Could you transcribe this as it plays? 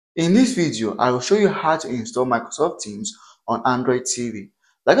In this video, I will show you how to install Microsoft Teams on Android TV.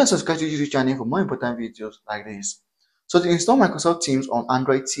 Like and subscribe to the YouTube channel for more important videos like this. So to install Microsoft Teams on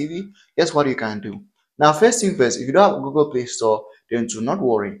Android TV, here's what you can do. Now, first thing first, if you don't have Google Play Store, then do not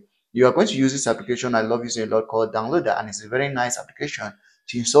worry. You are going to use this application I love using a lot called Downloader, and it's a very nice application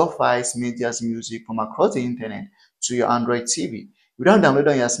to install files, media, music from across the internet to your Android TV. If you don't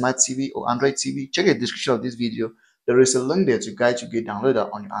download on your smart TV or Android TV, check the description of this video. There is a link there to guide you get downloader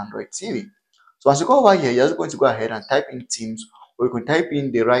on your Android TV. So as you go over here, you're just going to go ahead and type in Teams, or you can type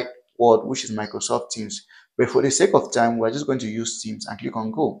in the right word, which is Microsoft Teams. But for the sake of time, we're just going to use Teams and click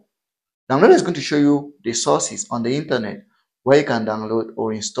on Go. Downloader is going to show you the sources on the internet where you can download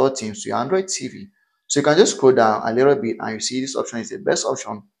or install Teams to your Android TV. So you can just scroll down a little bit and you see this option is the best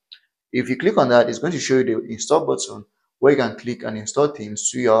option. If you click on that, it's going to show you the install button where you can click and install Teams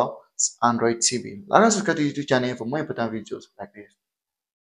to your Android TV. Like and subscribe to the YouTube channel for more important videos like this.